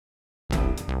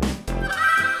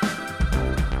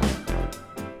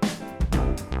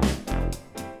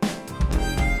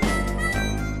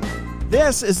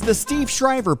This is the Steve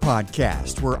Shriver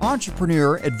Podcast, where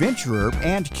entrepreneur, adventurer,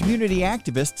 and community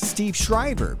activist Steve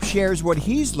Shriver shares what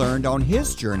he's learned on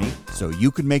his journey so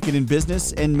you can make it in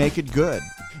business and make it good.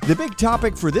 The big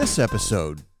topic for this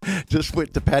episode: just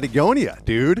went to Patagonia,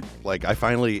 dude. Like, I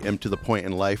finally am to the point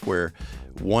in life where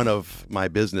one of my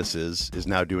businesses is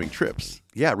now doing trips.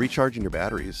 Yeah, recharging your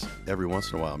batteries every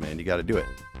once in a while, man. You got to do it.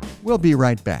 We'll be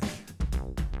right back.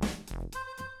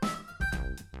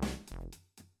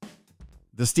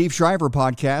 The Steve Shriver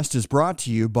Podcast is brought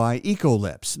to you by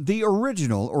Ecolips, the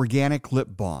original organic lip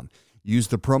balm. Use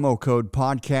the promo code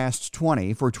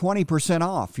PODCAST20 for 20%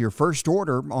 off your first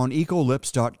order on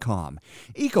ecolips.com.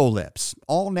 Ecolips,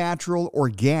 all-natural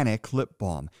organic lip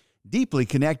balm, deeply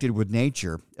connected with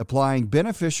nature, applying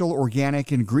beneficial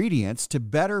organic ingredients to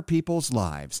better people's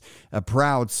lives. A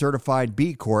proud certified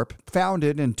B Corp,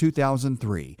 founded in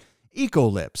 2003.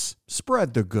 Ecolips,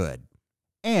 spread the good.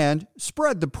 And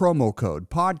spread the promo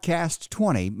code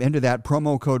PODCAST20 into that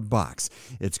promo code box.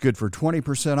 It's good for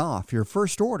 20% off your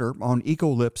first order on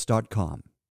ecolips.com.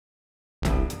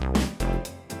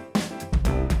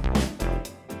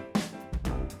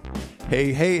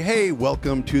 Hey,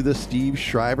 welcome to the Steve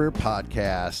Shriver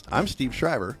Podcast. I'm Steve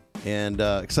Shriver, and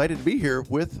excited to be here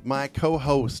with my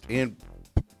co-host and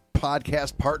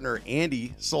podcast partner,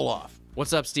 Andy Soloff.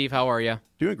 What's up, Steve? How are you?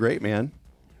 Doing great, man.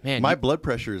 Man, my blood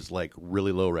pressure is like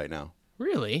really low right now.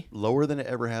 Really? Lower than it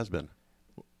ever has been.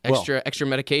 Extra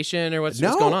medication or what's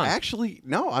going on? Actually,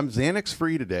 no. I'm Xanax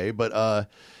free today, but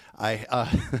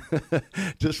I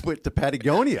just went to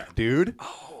Patagonia, dude.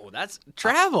 Oh, that's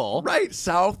travel. Right,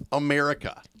 South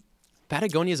America.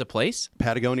 Patagonia is a place?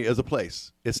 Patagonia is a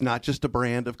place. It's not just a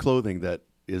brand of clothing that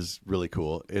is really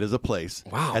cool. It is a place.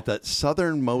 Wow. At the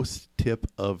southernmost tip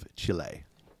of Chile.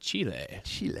 Chile.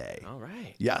 All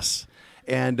right. Yes.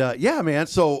 And yeah, man,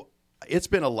 so it's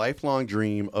been a lifelong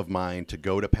dream of mine to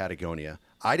go to Patagonia.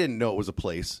 I didn't know it was a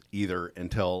place either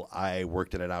until I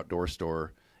worked at an outdoor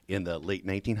store in the late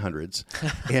 1900s,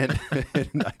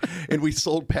 and we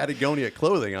sold Patagonia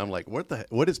clothing. I'm like,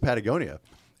 what is Patagonia?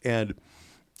 And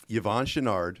Yvon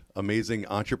Chouinard, amazing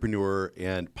entrepreneur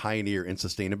and pioneer in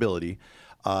sustainability,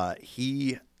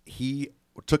 he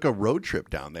took a road trip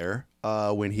down there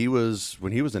when he was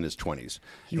in his 20s.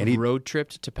 He road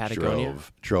tripped to Patagonia?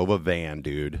 Drove a van,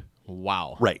 dude.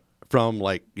 Wow. Right. From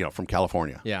from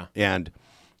California. Yeah. And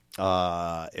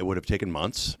it would have taken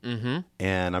months. Mm-hmm.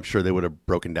 And I'm sure they would have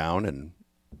broken down and,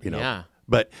 Yeah.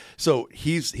 But so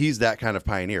he's that kind of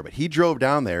pioneer. But he drove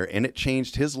down there and it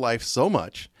changed his life so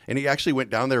much. And he actually went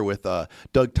down there with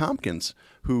Doug Tompkins,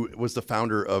 who was the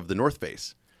founder of the North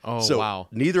Face. Oh, so wow.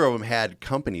 Neither of them had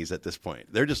companies at this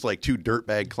point. They're just like two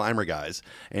dirtbag climber guys,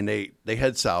 and they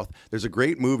head south. There's a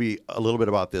great movie a little bit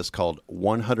about this called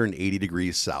 180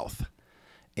 Degrees South.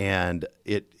 And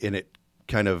it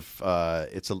kind of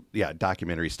it's a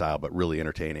documentary style, but really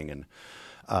entertaining. And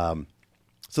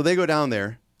so they go down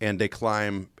there and they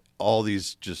climb all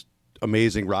these just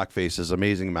amazing rock faces,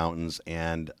 amazing mountains,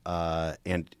 and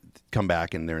come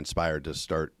back and they're inspired to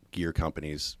start gear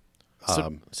companies.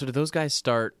 So did those guys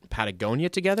start Patagonia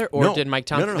together, or no, did Mike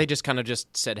Tompkins? No. They just kind of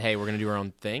just said, "Hey, we're going to do our own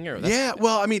thing." Or yeah,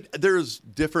 well, I mean, there's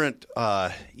different.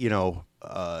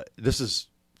 This is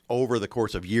over the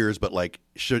course of years, but like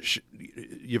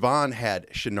Yvon had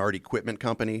Chouinard Equipment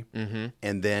Company, mm-hmm.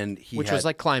 and then which was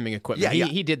like climbing equipment. Yeah,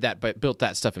 he did that, but built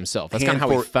that stuff himself. That's kind of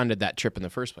how he funded that trip in the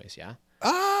first place. Yeah.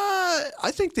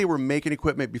 I think they were making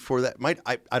equipment before that.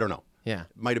 I don't know. Yeah,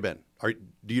 might have been.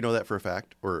 Do you know that for a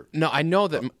fact? Or no, I know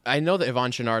that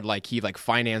Yvon Chouinard he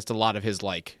financed a lot of his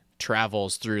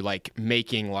travels through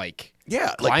making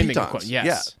climbing equipment.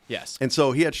 Yes. And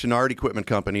so he had Chouinard Equipment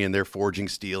Company, and they're forging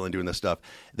steel and doing this stuff.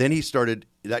 Then he started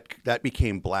that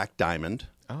became Black Diamond,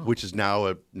 which is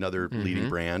now another mm-hmm. leading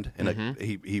brand, and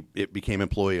mm-hmm. it became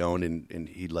employee owned, and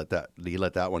he let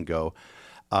that one go,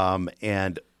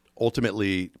 and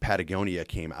ultimately Patagonia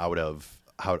came out of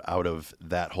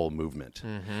that whole movement.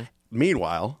 Mm-hmm.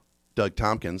 Meanwhile, Doug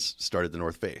Tompkins started the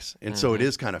North Face. And so it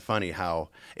is kind of funny how,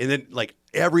 and then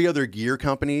every other gear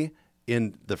company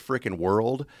in the frickin'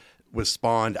 world was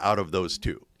spawned out of those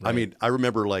two. Right. I mean, I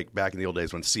remember back in the old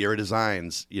days when Sierra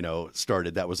Designs,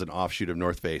 started, that was an offshoot of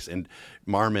North Face, and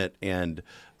Marmot and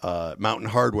Mountain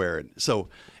Hardware. So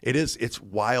it's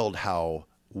wild how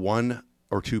one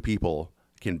or two people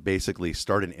can basically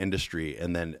start an industry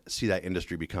and then see that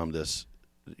industry become this,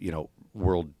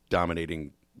 world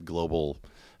dominating global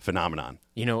phenomenon.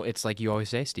 It's like you always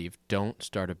say, Steve, don't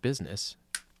start a business.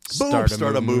 Start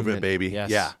a movement, baby.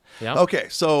 Yes. Yeah. Yep. Okay,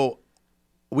 so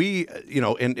we,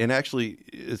 and actually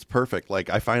it's perfect. Like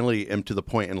I finally am to the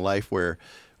point in life where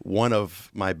one of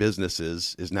my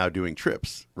businesses is now doing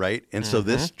trips, right? And so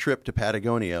this trip to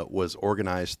Patagonia was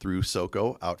organized through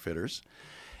SoCo Outfitters.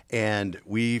 And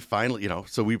we finally,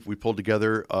 so we pulled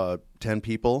together 10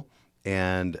 people,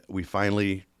 and we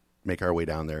finally make our way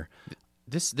down there.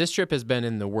 This trip has been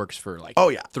in the works for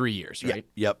 3 years, right?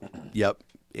 Yep.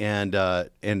 And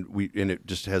it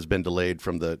just has been delayed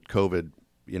from the COVID,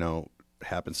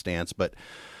 happenstance. But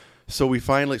so we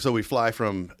fly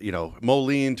from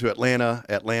Moline to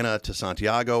Atlanta to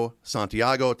Santiago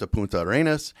to Punta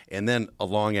Arenas, and then a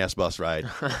long ass bus ride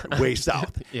way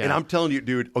south. Yeah. And I'm telling you,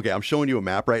 dude. Okay, I'm showing you a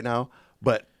map right now,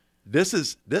 but this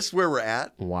is where we're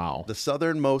at. Wow, the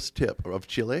southernmost tip of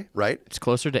Chile, right? It's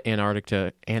closer to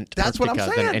Antarctica That's what I'm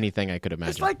saying. Than anything I could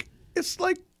imagine. It's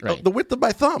like right. The width of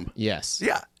my thumb. Yes.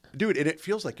 Yeah, dude, and it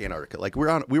feels like Antarctica. Like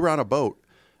we were on a boat.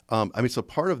 So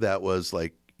part of that was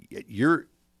like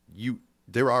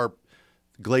there are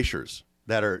glaciers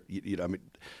that are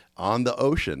on the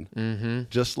ocean,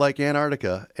 just like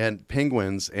Antarctica, and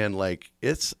penguins, and it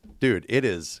is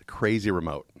crazy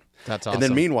remote. That's awesome. And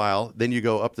then meanwhile, you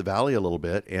go up the valley a little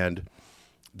bit, and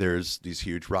there's these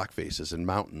huge rock faces and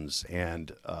mountains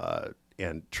and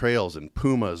trails and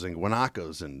pumas and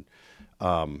guanacos and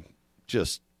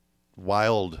just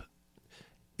wild.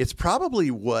 It's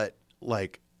probably what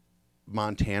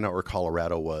Montana or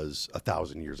Colorado was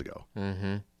 1,000 years ago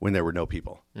when there were no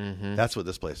people. That's what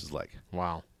this place is like.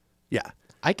 Wow. Yeah.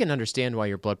 I can understand why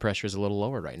your blood pressure is a little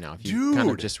lower right now. If you kind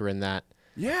of just were in that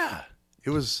it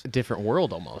was a different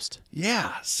world almost.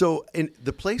 Yeah. So, and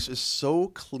the place is so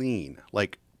clean.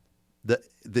 Like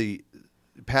the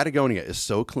Patagonia is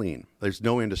so clean. There's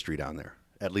no industry down there,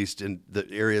 at least in the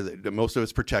area that most of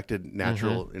it's protected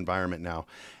natural environment now.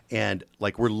 And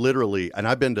we're literally, and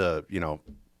I've been to,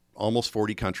 almost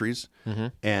 40 countries,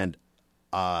 and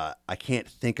I can't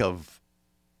think of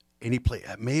any place.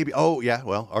 Maybe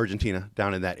Argentina,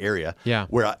 down in that area,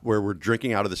 where we're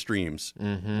drinking out of the streams,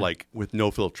 with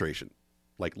no filtration,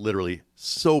 literally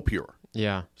so pure,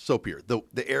 so pure.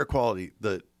 The air quality,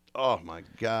 oh my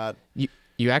god.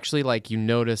 You actually you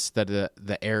notice that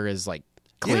the air is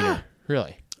cleaner,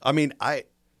 really. I mean, I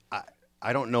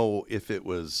don't know if it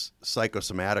was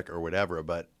psychosomatic or whatever,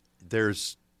 but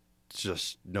there's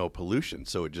just no pollution,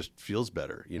 so it just feels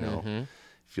better,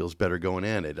 feels better going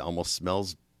in. It almost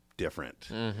smells different,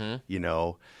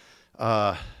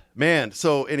 man.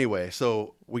 So anyway,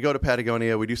 so we go to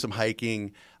Patagonia, we do some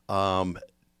hiking,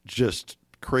 just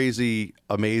crazy,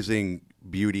 amazing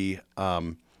beauty.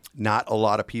 Not a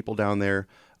lot of people down there.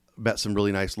 Met some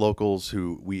really nice locals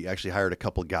who we actually hired a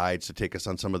couple guides to take us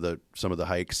on some of the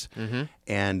hikes.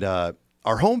 And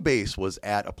our home base was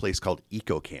at a place called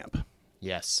Eco Camp.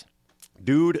 Yes.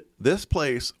 Dude, this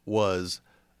place was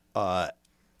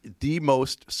the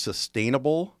most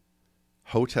sustainable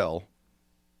hotel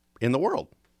in the world.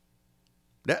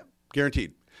 Yeah,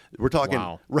 guaranteed. We're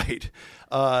talking, right.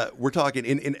 We're talking,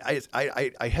 and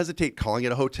I hesitate calling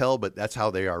it a hotel, but that's how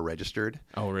they are registered.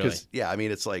 Oh, really? Yeah, I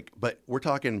mean, it's but we're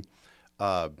talking,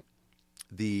 the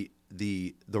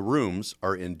rooms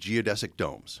are in geodesic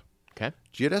domes. Okay.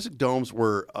 Geodesic domes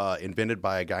were invented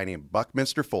by a guy named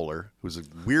Buckminster Fuller, who's a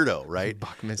weirdo, right?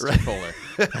 Buckminster Fuller.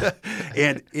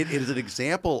 And it is an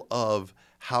example of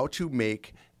how to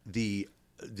make the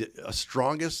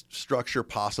strongest structure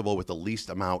possible with the least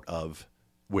amount of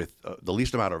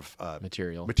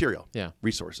material.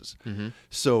 Resources.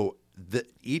 So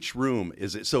each room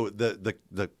is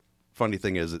the funny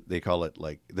thing is that they call it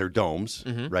they're domes,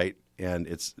 right? And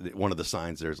it's one of the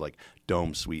signs there's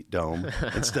dome sweet dome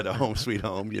instead of home sweet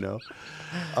home,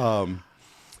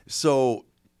 So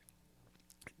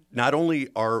not only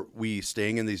are we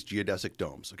staying in these geodesic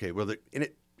domes, okay, well, and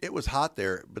it was hot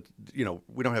there, but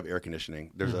we don't have air conditioning.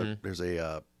 There's a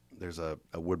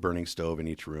wood burning stove in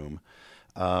each room.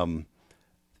 On-site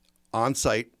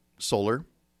solar,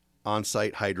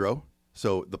 on-site hydro.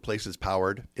 So the place is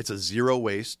powered. It's a zero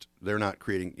waste. They're not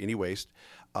creating any waste.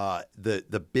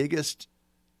 The biggest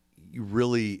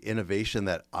really innovation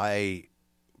that I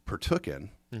partook in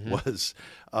was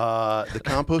the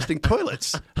composting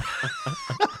toilets.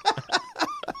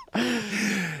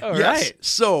 All right.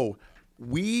 So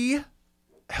we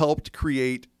helped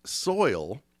create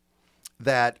soil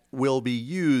that will be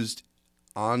used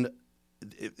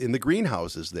in the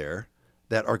greenhouses there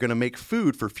that are going to make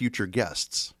food for future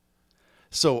guests.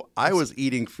 So I was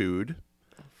eating food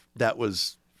that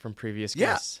was from previous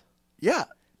guests. Yeah.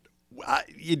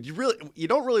 You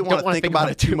don't really want to think about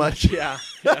it too much. Yeah.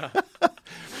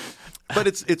 But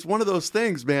it's one of those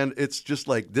things, man. It's just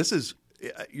this is,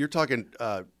 you're talking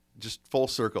just full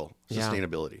circle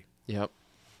sustainability. Yep.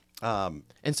 And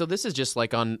so this is just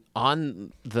like on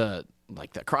the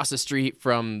across the street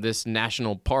from this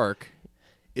national park.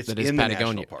 It's that is in Patagonia. The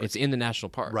national park. It's in the national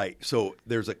park. Right. So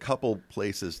there's a couple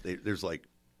places. There's like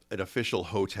an official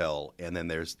hotel, and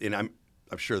then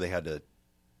I'm sure they had to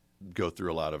go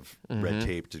through a lot of red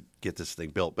tape to get this thing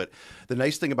built. But the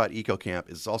nice thing about EcoCamp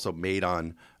is it's also made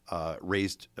on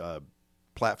raised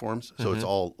platforms. So it's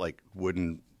all like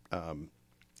wooden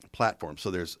platforms.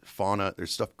 So there's fauna,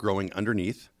 there's stuff growing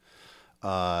underneath,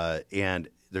 and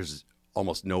there's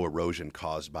almost no erosion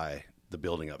caused by the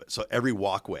building of it. So every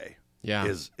walkway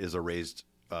is a raised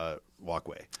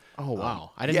walkway. Oh,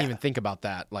 wow. I didn't even think about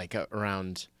that, like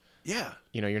around,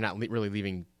 you're not really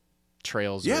leaving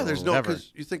trails there's whatever. no,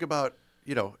 because you think about,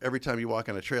 every time you walk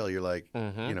on a trail, you're like,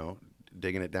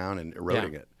 digging it down and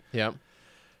eroding it. Yeah.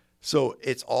 So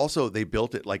it's also, they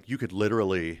built it like you could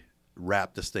literally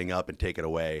wrap this thing up and take it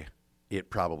away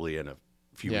probably in a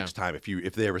few weeks' time if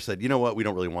they ever said, you know what, we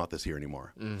don't really want this here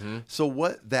anymore. So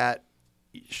what that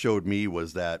showed me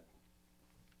was that,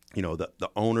 the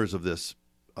owners of this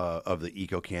of the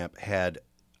EcoCamp had,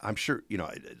 I'm sure,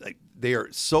 like they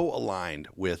are so aligned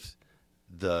with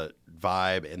the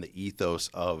vibe and the ethos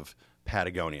of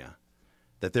Patagonia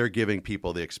that they're giving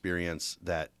people the experience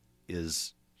that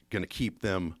is going to keep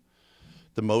them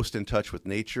the most in touch with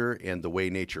nature and the way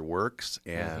nature works,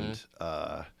 and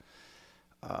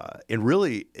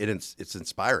really it's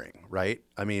inspiring, right?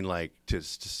 I mean, like to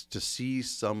see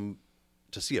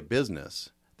a business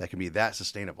that can be that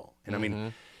sustainable, and I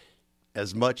mean,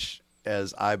 as much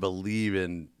as I believe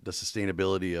in the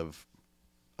sustainability of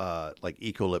like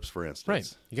Ecolips, for instance,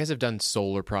 right? You guys have done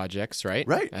solar projects, right?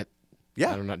 Right.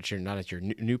 I'm not sure, not at your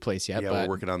new place yet. Yeah, but we're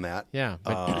working on that. Yeah,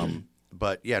 but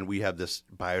but yeah, and we have this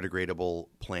biodegradable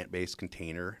plant-based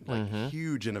container, like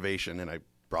huge innovation, and I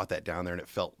brought that down there, and it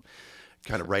felt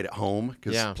kind of right at home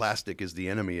because plastic is the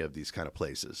enemy of these kind of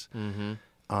places.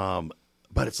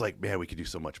 But it's like, man, we could do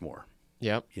so much more.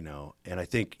 Yep. And I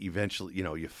think eventually,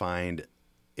 you find,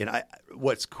 and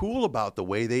what's cool about the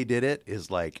way they did it is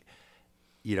like,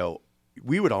 I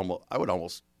would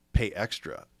almost pay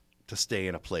extra to stay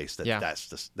in a place that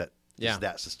is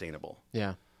that sustainable.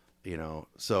 Yeah.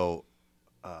 So,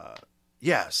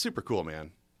 super cool,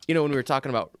 man. When we were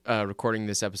talking about recording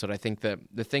this episode, I think that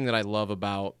the thing that I love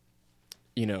about,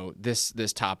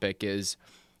 this topic is,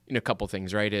 a couple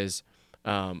things, right? Is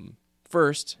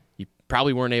first, you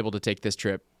probably weren't able to take this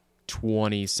trip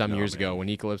 20-some years ago when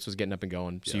Ecolips was getting up and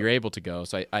going. So you're able to go.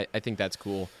 So I think that's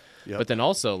cool. Yep. But then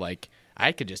also, like,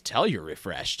 I could just tell you're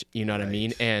refreshed, you know what I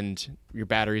mean? And your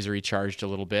batteries are recharged a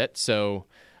little bit. So,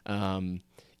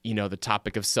 the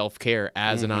topic of self-care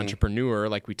as an entrepreneur,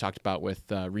 like we talked about with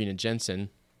Rena Jensen,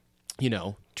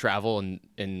 travel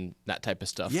and that type of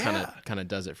stuff kind of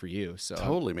does it for you. So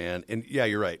totally, man. And yeah,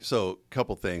 you're right. So a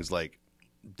couple things, like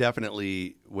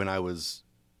definitely when I was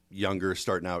younger,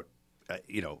 starting out,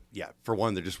 for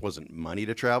one, there just wasn't money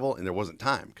to travel and there wasn't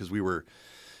time because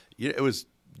it was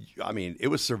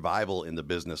survival in the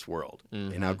business world.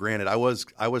 And now granted, I was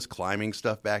climbing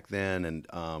stuff back then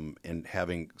and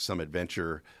having some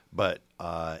adventure, but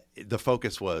the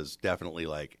focus was definitely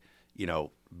like,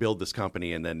 build this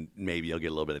company and then maybe you'll get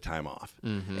a little bit of time off.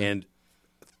 And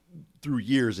through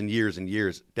years and years and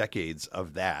years, decades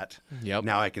of that,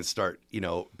 now I can start,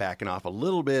 backing off a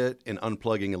little bit and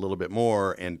unplugging a little bit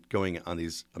more and going on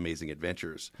these amazing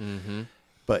adventures.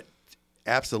 But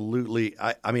absolutely.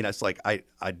 I mean, it's like,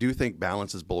 I do think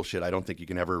balance is bullshit. I don't think you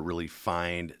can ever really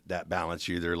find that balance.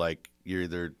 You're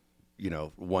either,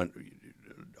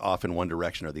 off in one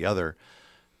direction or the other.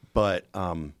 But,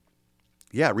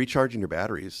 recharging your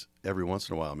batteries every once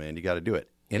in a while, man, you got to do it.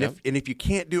 And if you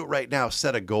can't do it right now,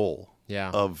 set a goal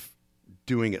of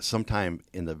doing it sometime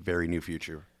in the very near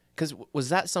future. Because was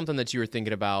that something that you were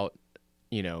thinking about,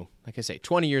 like I say,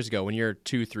 20 years ago when you're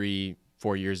 2, 3,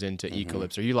 4 years into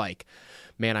Ecolips? Are you like,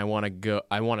 man, I want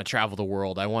to travel the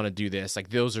world. I want to do this. Like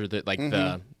those are the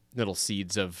the little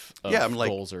seeds of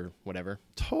goals or whatever.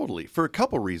 Totally. For a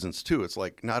couple reasons too. It's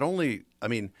like not only, I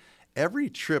mean, every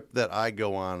trip that I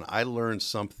go on, I learn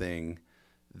something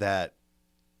that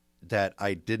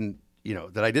I didn't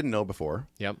know before.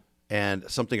 Yep. And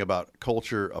something about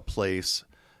culture, a place,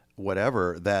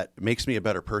 whatever, that makes me a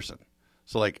better person.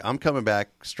 So like I'm coming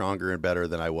back stronger and better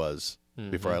than I was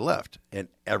before I left, and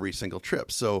every single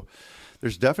trip. So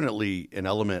there's definitely an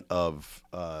element of,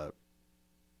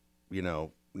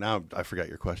 now I forgot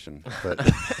your question, but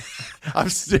I'm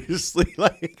seriously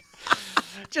like,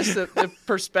 just the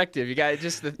perspective. You got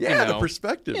just the the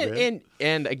perspective,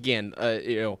 and again,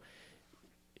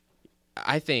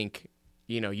 I think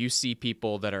you see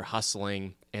people that are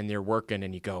hustling and they're working,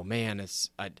 and you go, man,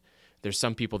 there's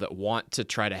some people that want to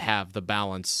try to have the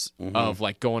balance of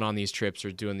like going on these trips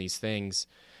or doing these things,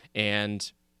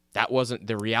 and that wasn't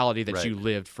the reality that you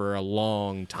lived for a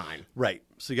long time. Right.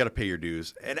 So you got to pay your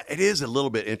dues, and it is a little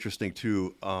bit interesting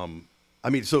too. I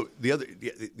mean, so the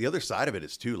other side of it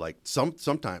is too, like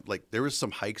sometimes like there was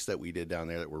some hikes that we did down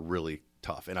there that were really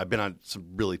tough, and I've been on some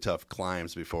really tough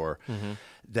climbs before.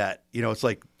 That it's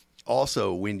like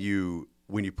also when you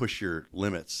push your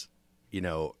limits,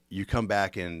 you come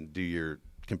back and do your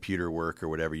computer work or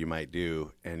whatever you might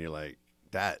do, and you're like,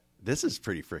 this is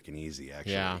pretty freaking easy,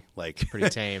 actually. Yeah, like pretty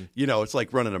tame. It's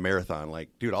like running a marathon. Like,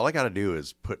 dude, all I got to do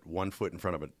is put one foot in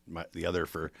front of the other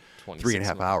for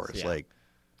 3.5 hours. Yeah. Like,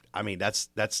 I mean, that's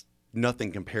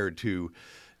nothing compared to,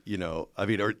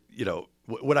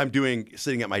 what I'm doing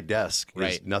sitting at my desk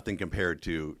is nothing compared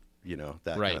to,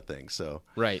 that kind of thing. So,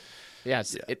 right. Yeah,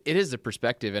 it is the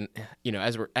perspective. And,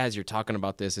 as you're talking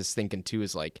about this, is thinking too,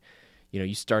 is like,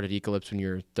 you started Ecolypse when you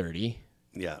were 30.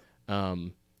 Yeah.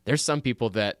 There's some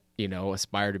people that,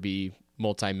 aspire to be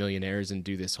multimillionaires and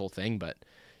do this whole thing, but,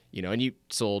 and you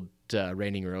sold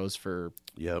Raining Rose for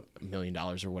 $1 million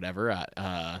or whatever.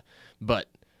 But,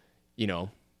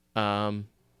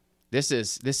 this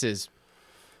is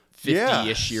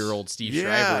 50-ish year old Steve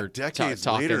Shriver decades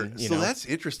talking, later. So that's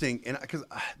interesting. And because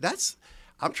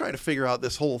I'm trying to figure out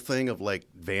this whole thing of like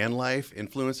van life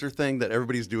influencer thing that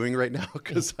everybody's doing right now.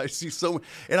 Cause I see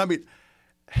and I mean,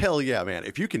 hell yeah, man.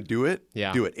 If you can do it,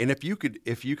 do it. And if you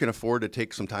can afford to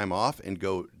take some time off and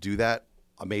go do that,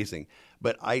 amazing.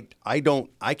 But I don't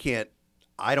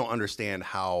understand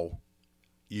how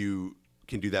you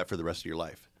can do that for the rest of your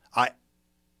life.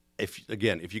 If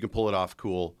you can pull it off,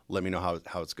 cool. Let me know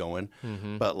how it's going.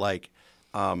 But like,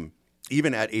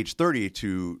 even at age 30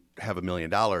 to have $1 million,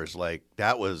 like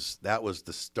that was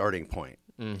the starting point.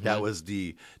 That was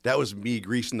me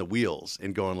greasing the wheels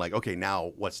and going like, okay,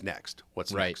 now what's next?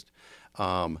 What's next?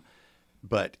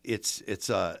 But it's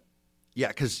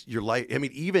because your life. I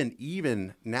mean,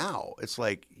 even now, it's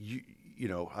like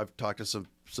I've talked to some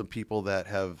people that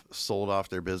have sold off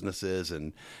their businesses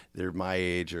and they're my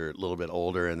age or a little bit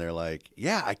older, and they're like,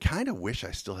 yeah, I kind of wish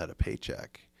I still had a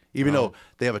paycheck, even though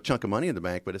they have a chunk of money in the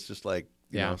bank, but it's just like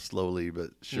slowly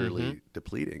but surely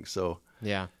depleting. So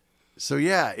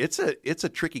it's a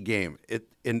tricky game.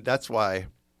 And that's why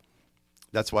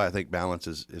I think balance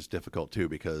is difficult too,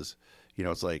 because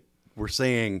it's like we're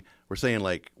saying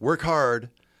like work hard,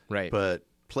 right? But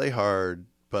play hard,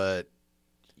 but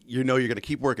you're going to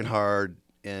keep working hard,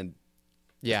 and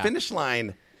the finish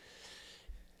line.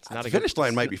 The finish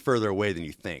line might be further away than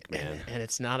you think, man. And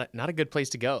it's not a good place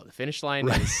to go. The finish line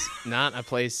is not a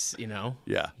place,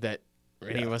 that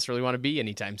any of us really want to be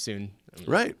anytime soon. I mean,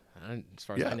 right. As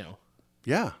far as I know.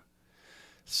 Yeah.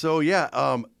 So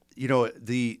there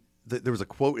was a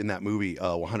quote in that movie,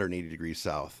 180 Degrees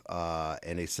South,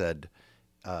 and they said,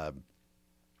 the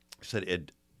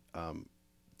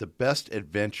best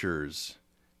adventures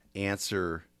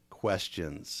answer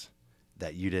questions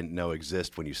that you didn't know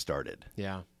exist when you started.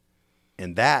 Yeah.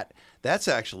 And that's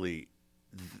actually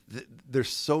there's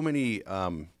so many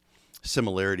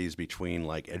similarities between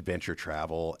like adventure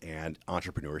travel and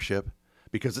entrepreneurship,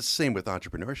 because it's the same with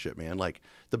entrepreneurship, man. Like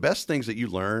the best things that you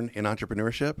learn in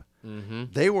entrepreneurship,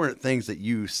 they weren't things that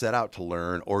you set out to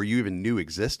learn or you even knew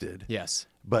existed. Yes.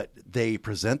 But they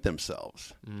present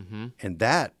themselves. And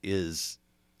that is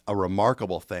a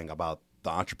remarkable thing about the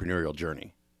entrepreneurial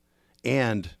journey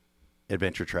and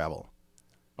adventure travel.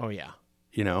 Oh yeah.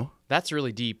 That's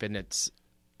really deep. And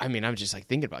I'm just like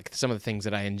thinking about some of the things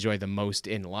that I enjoy the most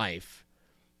in life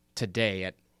today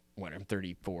at I'm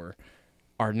 34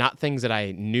 are not things that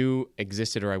I knew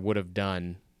existed or I would have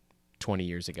done 20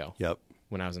 years ago. Yep.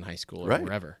 When I was in high school or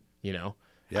wherever, Yeah.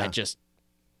 I just,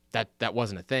 that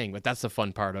wasn't a thing, but that's the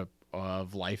fun part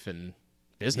of life and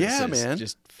business. Yeah, man.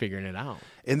 Just figuring it out.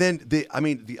 And then the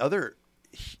other,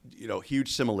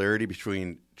 huge similarity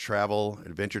between travel,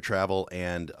 adventure travel,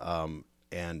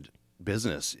 and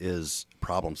business is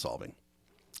problem solving.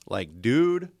 Like,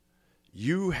 dude,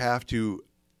 you have to,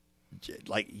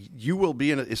 like, you will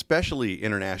be in, especially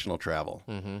international travel,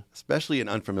 especially an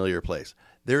unfamiliar place.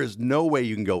 There is no way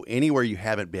you can go anywhere you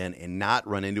haven't been and not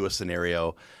run into a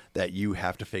scenario that you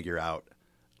have to figure out.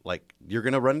 Like, you're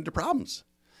going to run into problems.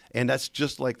 And that's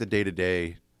just like the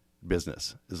day-to-day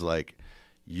business is like,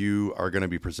 you are going to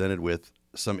be presented with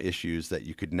some issues that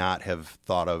you could not have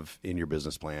thought of in your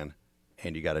business plan,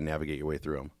 and you got to navigate your way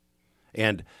through them.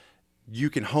 And you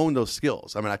can hone those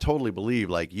skills. I mean, I totally believe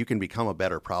like you can become a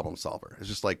better problem solver. It's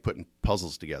just like putting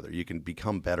puzzles together. You can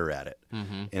become better at it.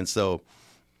 And so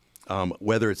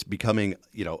whether it's becoming,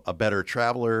 a better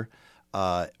traveler,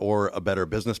 or a better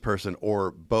business person,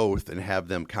 or both, and have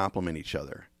them complement each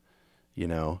other. You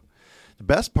know, the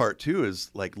best part too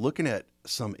is like looking at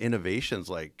some innovations,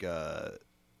 like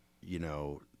you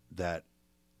know, that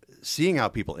seeing how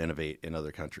people innovate in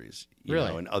other countries, you Really?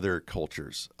 know, in other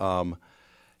cultures.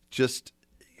 Just,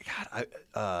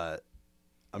 God,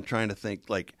 I'm trying to think.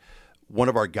 Like one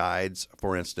of our guides,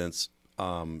 for instance,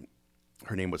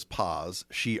 her name was Paz.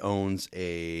 She owns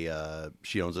a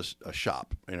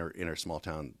shop in her small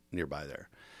town nearby there,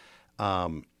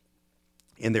 and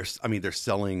they're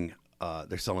selling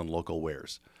local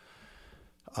wares.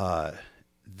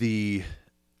 The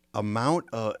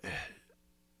amount of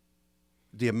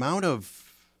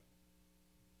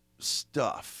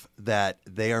stuff that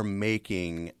they are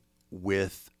making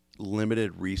with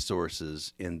limited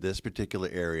resources in this particular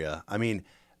area. I mean,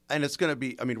 and it's going to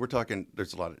be, I mean, we're talking,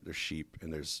 there's sheep,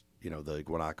 and there's, you know, the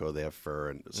guanaco, they have fur.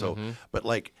 And so, but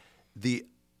like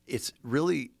it's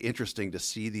really interesting to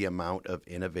see the amount of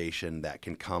innovation that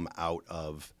can come out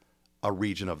of a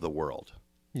region of the world.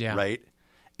 Yeah. Right.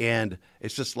 And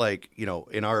it's just like, you know,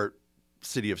 in our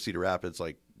city of Cedar Rapids,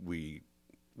 like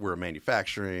we're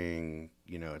manufacturing,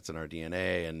 you know, it's in our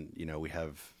DNA, and, you know, we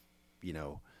have, you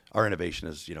know, our innovation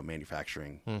is, you know,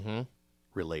 manufacturing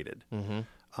related.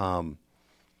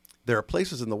 There are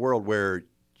places in the world where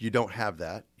you don't have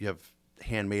that. You have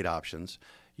handmade options.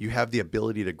 You have the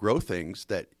ability to grow things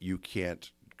that you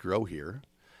can't grow here.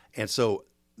 And so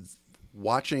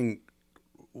watching,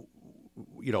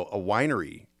 you know, a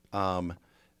winery,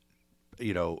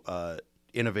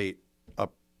 innovate a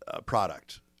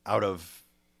product out of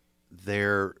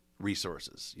their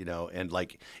resources, you know, and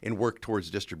work towards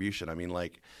distribution. I mean,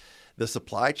 like the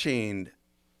supply chain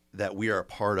that we are a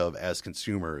part of as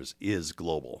consumers is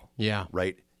global. Yeah.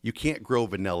 Right. You can't grow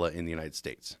vanilla in the United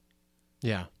States.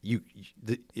 Yeah.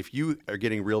 If you are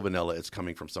getting real vanilla, it's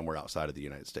coming from somewhere outside of the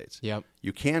United States. Yep.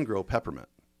 You can grow peppermint.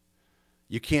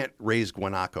 You can't raise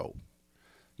guanaco,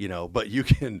 you know, but you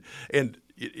can in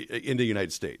the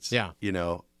United States. Yeah. You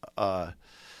know,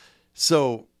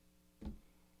 so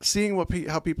seeing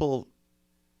how people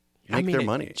make their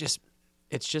money.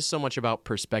 It's just so much about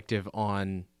perspective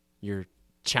on your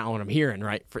challenge. What I'm hearing,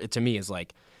 right, to me is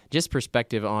like just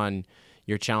perspective on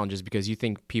your challenges, because you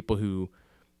think people who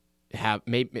have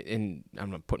maybe, and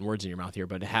I'm not putting words in your mouth here,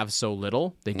 but have so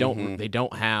little, they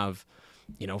don't have,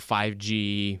 you know,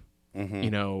 5G,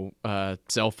 you know,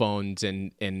 cell phones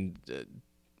and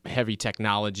heavy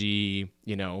technology,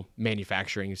 you know,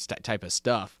 manufacturing type of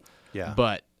stuff. Yeah.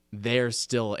 But they're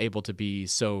still able to be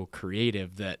so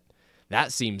creative that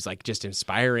seems like just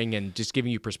inspiring and just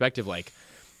giving you perspective. Like,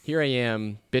 here I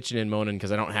am bitching and moaning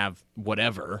because I don't have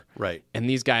whatever. Right. And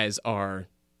these guys are,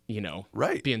 you know,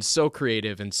 right, being so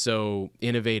creative and so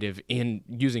innovative in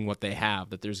using what they have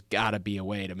that there's got to be a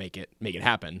way to make it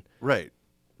happen. Right.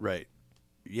 Right.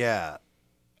 Yeah.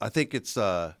 I think it's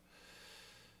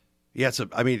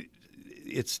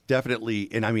it's definitely,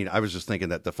 and I mean, I was just thinking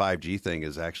that the 5G thing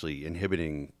is actually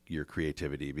inhibiting your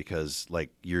creativity, because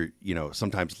like you know,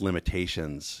 sometimes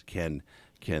limitations can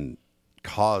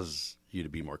cause you to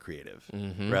be more creative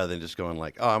rather than just going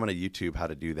like, oh, I'm going to YouTube how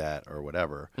to do that or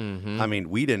whatever. I mean,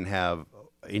 we didn't have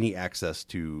any access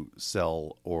to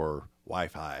cell or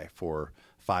Wi-Fi for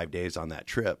 5 days on that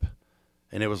trip.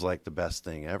 And it was like the best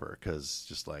thing ever, because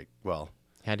just like, well,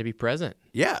 had to be present.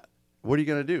 Yeah. What are you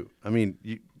going to do? I mean,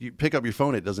 you pick up your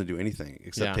phone, it doesn't do anything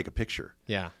except take a picture.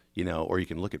 Yeah. You know, or you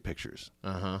can look at pictures.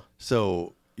 Uh-huh.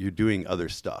 So you're doing other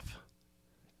stuff.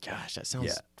 Gosh, that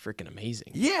sounds freaking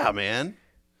amazing. Yeah, man.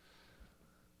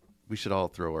 We should all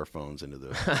throw our phones into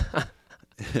the...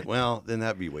 Well, then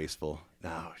that'd be wasteful.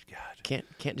 No, God. Can't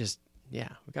just... Yeah,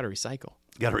 we got to recycle.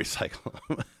 Got to recycle.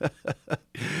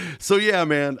 So, yeah,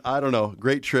 man, I don't know.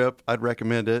 Great trip. I'd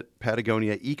recommend it.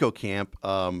 Patagonia Eco Camp.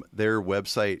 Their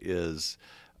website is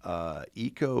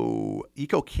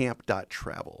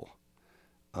ecocamp.travel.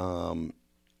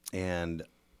 And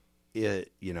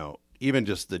it, you know, even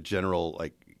just the general,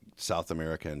 like South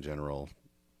America in general,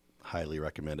 highly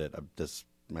recommend it. This is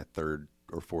my third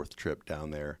or fourth trip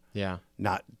down there. Yeah.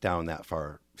 Not down that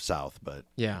far south, but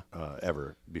yeah,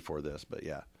 ever before this. But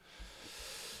yeah.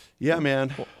 Yeah,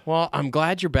 man. Well, I'm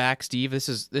glad you're back, Steve. This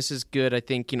is good. I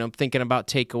think, you know, thinking about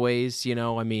takeaways, you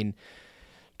know, I mean,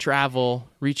 travel,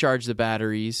 recharge the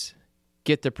batteries,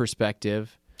 get the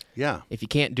perspective. Yeah. If you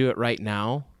can't do it right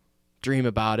now, dream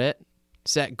about it,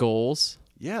 set goals.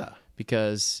 Yeah.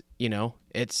 Because, you know,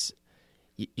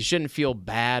 you shouldn't feel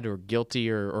bad or guilty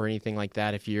or anything like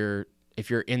that if you're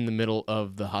in the middle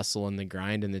of the hustle and the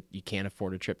grind and that you can't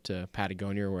afford a trip to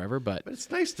Patagonia or wherever. But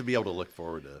it's nice to be able to look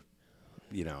forward to,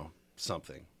 you know,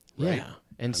 something. Right? Yeah.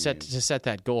 And set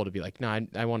that goal to be like, no,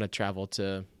 I want to travel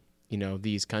to,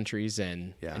 these countries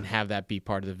and have that be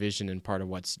part of the vision and part of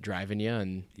what's driving you,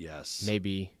 and yes,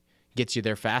 maybe gets you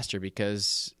there faster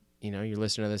because, you're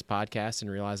listening to this podcast and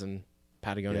realizing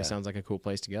Patagonia sounds like a cool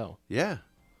place to go. Yeah.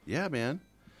 Yeah, man.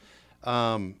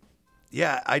 I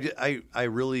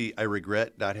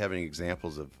regret not having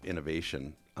examples of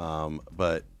innovation.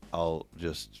 But I'll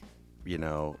just,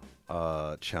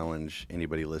 challenge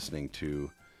anybody listening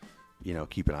to,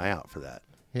 keep an eye out for that.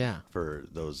 Yeah. For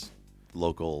those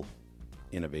local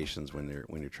innovations when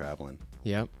you're traveling.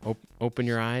 Yep. Open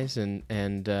your eyes and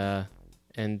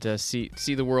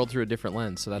see the world through a different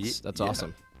lens. So that's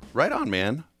awesome. Right on,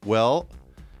 man. Well,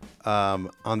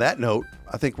 on that note,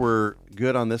 I think we're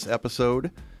good on this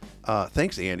episode.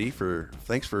 Thanks, Andy,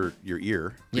 thanks for your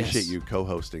ear. Appreciate you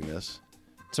co-hosting this.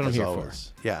 That's what I'm here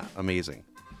always. For. Yeah, amazing.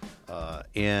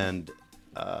 And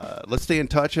let's stay in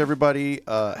touch, everybody.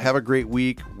 Have a great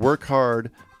week. Work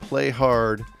hard, play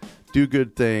hard, do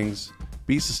good things,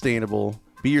 be sustainable,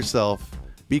 be yourself,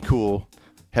 be cool.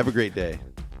 Have a great day.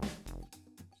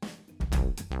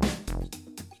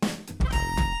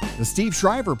 The Steve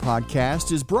Shriver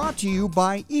Podcast is brought to you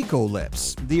by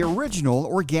Ecolips, the original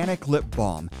organic lip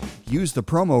balm. Use the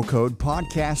promo code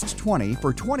PODCAST20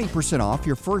 for 20% off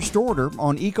your first order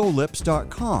on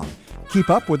ecolips.com. Keep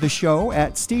up with the show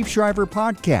at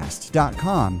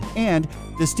steveshriverpodcast.com and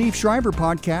the Steve Shriver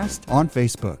Podcast on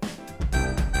Facebook.